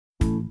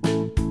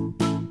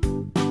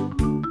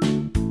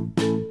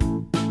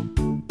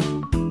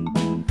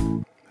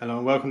Hello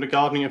and welcome to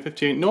Gardening at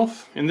 58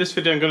 North. In this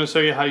video I'm going to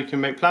show you how you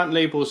can make plant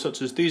labels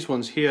such as these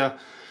ones here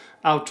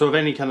out of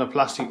any kind of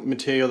plastic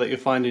material that you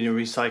find in your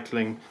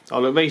recycling.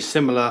 They'll look very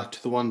similar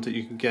to the ones that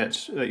you can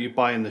get, that you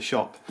buy in the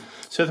shop.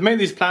 So to make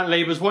these plant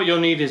labels, what you'll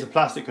need is a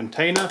plastic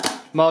container.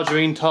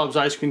 Margarine tubs,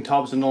 ice cream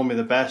tubs are normally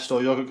the best,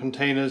 or yogurt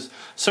containers.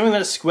 Something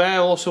that's square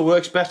also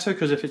works better,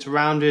 because if it's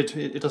rounded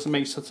it doesn't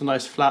make such a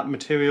nice flat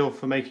material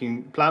for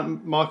making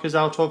plant markers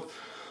out of.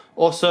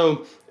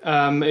 Also,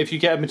 if you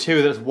get a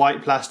material that's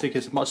white plastic,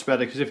 it's much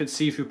better, because if it's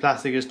see-through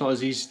plastic it's not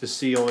as easy to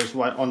see or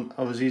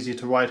as easy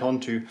to write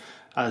onto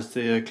as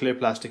the clear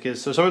plastic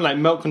is. So something like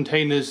milk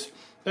containers,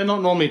 they're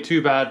not normally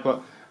too bad,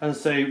 but as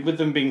I say, with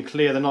them being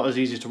clear they're not as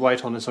easy to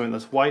write on as something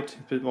that's white,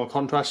 a bit more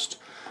contrast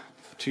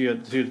to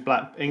the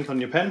black ink on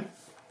your pen.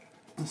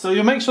 So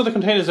you'll make sure the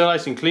containers are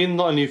nice and clean,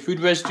 not any food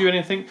residue or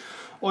anything.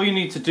 All you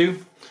need to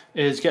do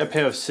is get a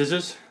pair of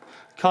scissors,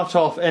 cut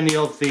off any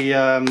of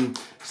the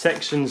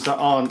sections that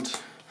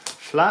aren't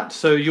flat.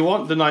 So you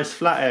want the nice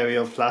flat area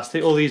of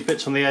plastic, all these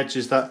bits on the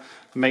edges that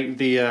make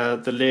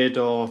the lid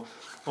or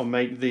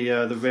make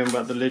the rim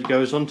that the lid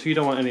goes onto. You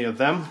don't want any of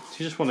them, so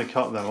you just want to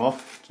cut them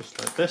off, just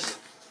like this.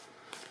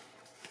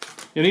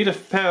 You'll need a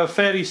pair of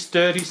fairly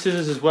sturdy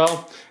scissors as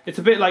well. It's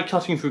a bit like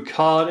cutting through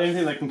card.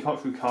 Anything that can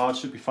cut through card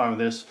should be fine with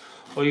this,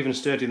 or even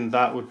sturdier than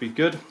that would be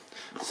good.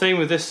 Same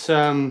with this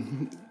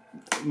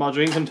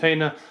margarine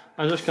container.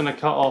 I'm just going to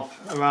cut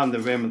off around the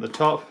rim at the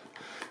top,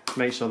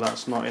 make sure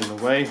that's not in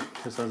the way,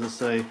 because as I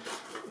say,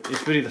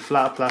 it's really the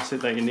flat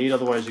plastic that you need,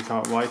 otherwise you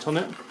can't write on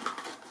it.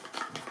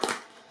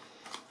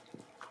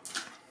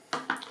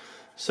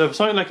 So for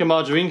something like a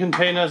margarine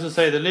container, as I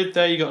say, the lid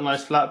there, you got a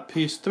nice flat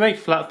piece. To make a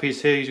flat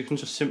piece here, you can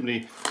just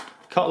simply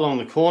cut along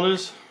the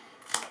corners,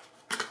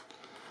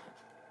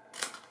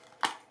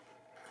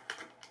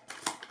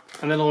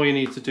 and then all you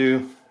need to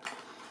do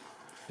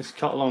is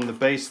cut along the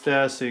base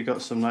there, so you've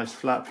got some nice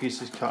flat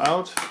pieces cut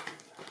out,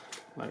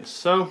 like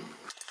so.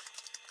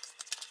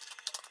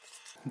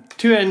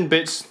 Two end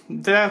bits,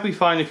 they'll be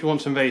fine if you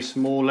want some very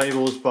small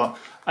labels, but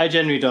I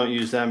generally don't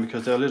use them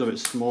because they're a little bit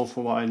small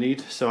for what I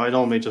need, so I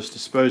normally just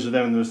dispose of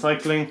them in the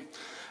recycling.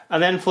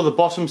 And then for the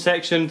bottom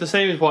section, the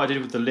same as what I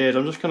did with the lid,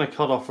 I'm just going to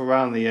cut off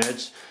around the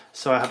edge,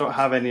 so I don't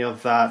have any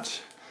of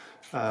that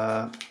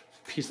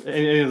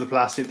any of the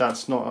plastic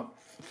that's not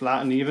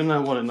flat and even. I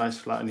want it nice,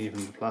 flat and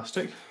even, the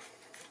plastic.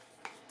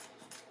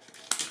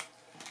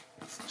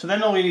 So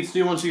then all you need to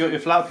do, once you've got your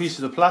flat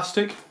pieces of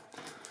plastic,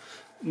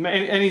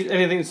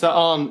 anything that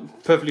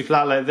aren't perfectly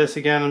flat like this,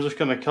 again, I'm just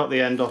going to cut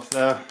the end off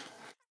there.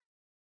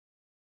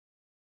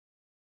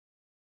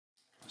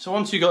 So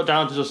once you got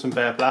down to just some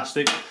bare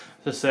plastic,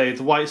 as I say,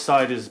 the white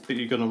side is the bit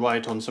you're going to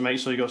write on, so make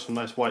sure you got some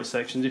nice white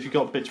sections. If you've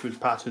got bits with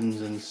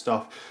patterns and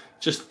stuff,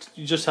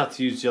 you just have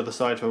to use the other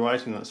side for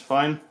writing, that's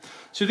fine.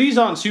 So these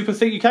aren't super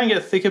thick, you can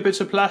get thicker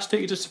bits of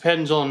plastic, it just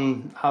depends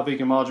on how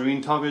big a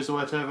margarine tub is or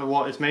whatever,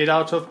 what it's made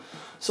out of.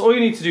 So all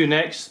you need to do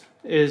next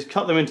is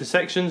cut them into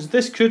sections.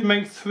 This could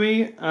make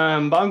 3, but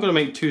I'm going to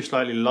make 2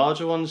 slightly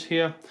larger ones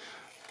here.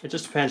 It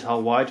just depends how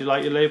wide you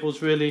like your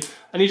labels, really.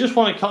 And you just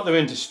want to cut them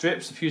into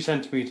strips a few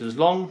centimeters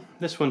long.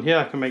 This one here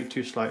I can make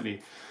 2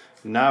 slightly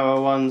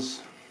narrow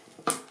ones.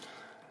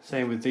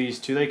 Same with these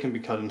 2, they can be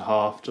cut in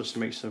half just to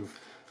make some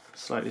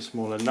slightly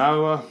smaller,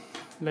 narrower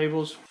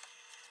labels.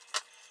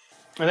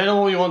 And then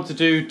all you want to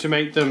do to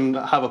make them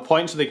have a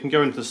point so they can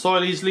go into the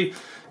soil easily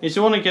is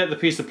you want to get the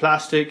piece of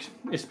plastic.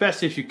 It's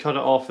best if you cut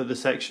it off at the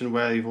section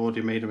where you've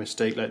already made a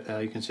mistake, like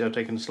there. You can see I've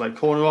taken a slight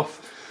corner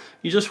off.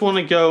 You just want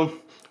to go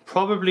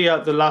probably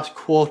at the last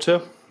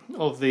quarter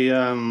of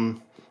the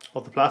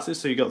plastic,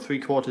 so you've got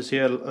 3/4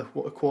 here,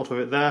 a quarter of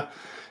it there.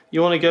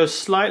 You want to go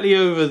slightly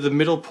over the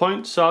middle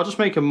point, so I'll just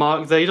make a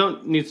mark there. You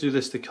don't need to do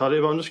this to cut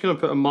it, but I'm just going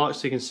to put a mark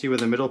so you can see where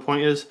the middle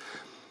point is.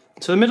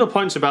 So the middle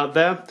point's about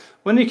there.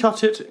 When you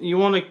cut it, you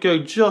want to go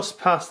just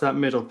past that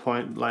middle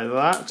point like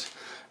that.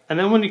 And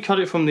then when you cut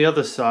it from the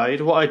other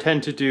side, what I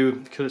tend to do,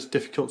 because it's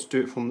difficult to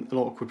do it from an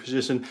awkward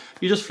position,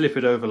 you just flip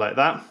it over like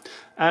that.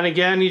 And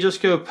again, you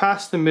just go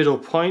past the middle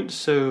point,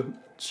 so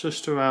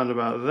just around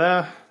about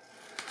there.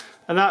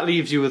 And that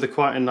leaves you with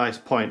quite a nice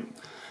point.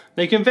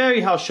 Now you can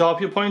vary how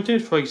sharp you're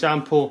pointed. For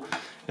example,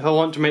 if I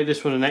want to make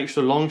this one an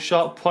extra long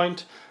sharp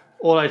point,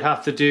 all I'd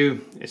have to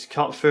do is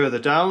cut further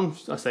down,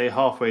 I say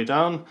halfway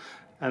down,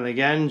 and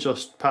again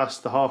just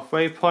past the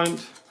halfway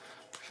point,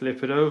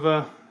 flip it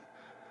over,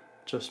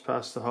 just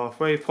past the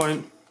halfway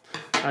point.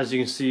 As you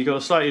can see, you've got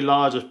a slightly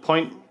larger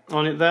point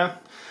on it there.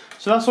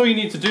 So that's all you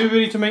need to do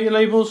really to make your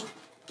labels.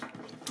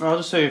 I'll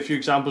just show you a few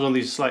examples on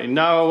these slightly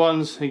narrow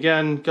ones.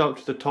 Again, go up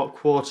to the top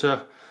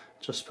quarter,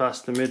 just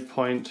past the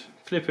midpoint,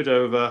 flip it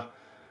over,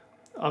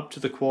 up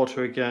to the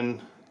quarter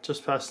again,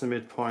 just past the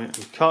midpoint,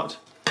 and cut.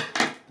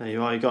 There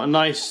you are, you've got a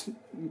nice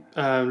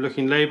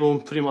looking label,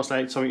 pretty much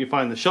like something you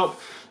find in the shop.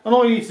 And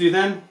all you need to do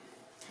then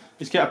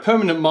is get a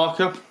permanent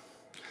marker,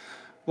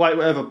 write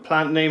whatever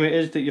plant name it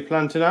is that you're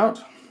planting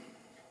out.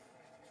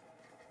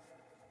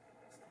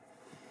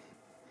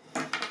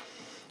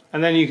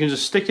 And then you can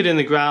just stick it in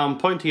the ground,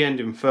 pointy end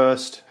in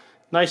first,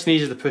 Nice and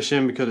easy to push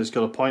in because it's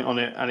got a point on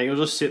it, and it will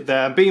just sit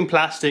there. Being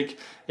plastic,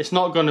 it's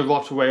not going to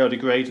rot away or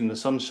degrade in the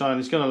sunshine.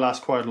 It's going to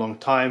last quite a long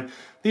time.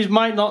 These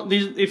might not,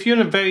 if you're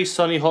in a very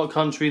sunny, hot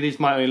country, these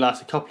might only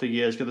last a couple of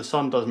years because the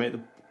sun does make the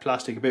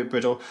plastic a bit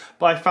brittle.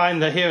 But I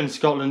find that here in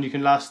Scotland,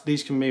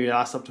 these can maybe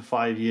last up to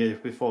 5 years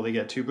before they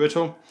get too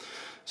brittle.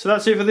 So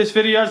that's it for this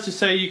video. As to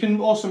say, you can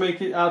also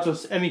make it out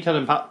of any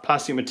kind of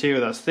plastic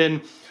material that's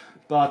thin,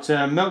 but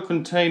milk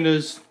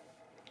containers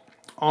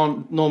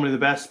aren't normally the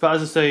best. But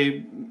as I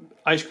say,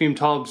 ice cream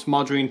tubs,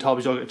 margarine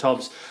tubs, yogurt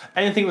tubs,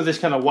 anything with this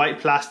kind of white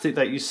plastic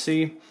that you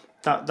see,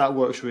 that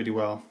works really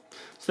well.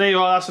 So there you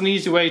are. That's an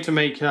easy way to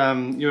make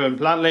your own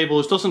plant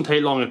labels. Doesn't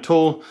take long at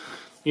all.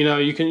 You know,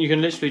 you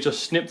can literally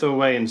just snip them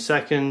away in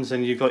seconds,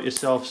 and you've got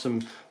yourself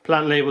some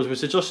plant labels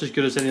which are just as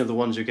good as any of the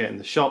ones you get in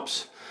the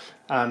shops,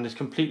 and it's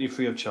completely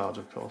free of charge,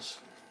 of course.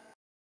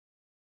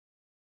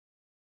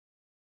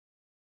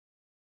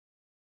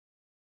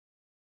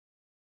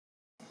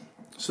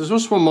 So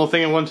there's just one more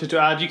thing I wanted to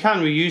add. You can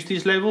reuse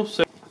these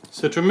labels.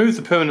 So to remove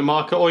the permanent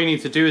marker, all you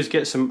need to do is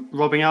get some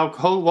rubbing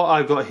alcohol. What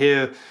I've got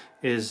here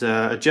is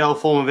a gel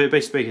form of it,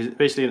 basically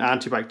an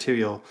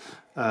antibacterial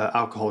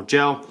alcohol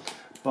gel.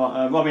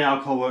 But rubbing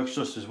alcohol works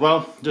just as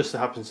well. Just so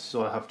happens this is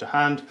what I have to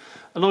hand.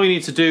 And all you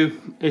need to do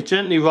is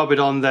gently rub it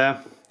on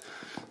there.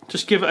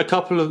 Just give it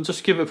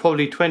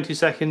probably 20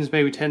 seconds,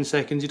 maybe 10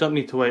 seconds. You don't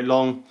need to wait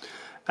long.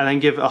 And then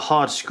give it a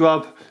hard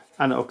scrub,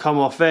 and it'll come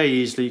off very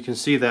easily. You can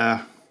see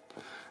there,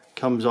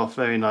 comes off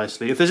very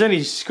nicely. If there's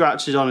any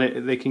scratches on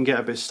it, they can get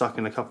a bit stuck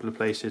in a couple of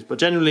places, but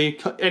generally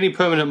any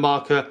permanent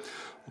marker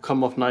will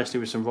come off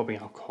nicely with some rubbing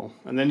alcohol,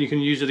 and then you can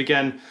use it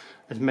again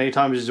as many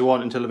times as you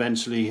want until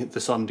eventually the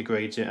sun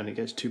degrades it and it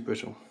gets too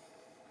brittle.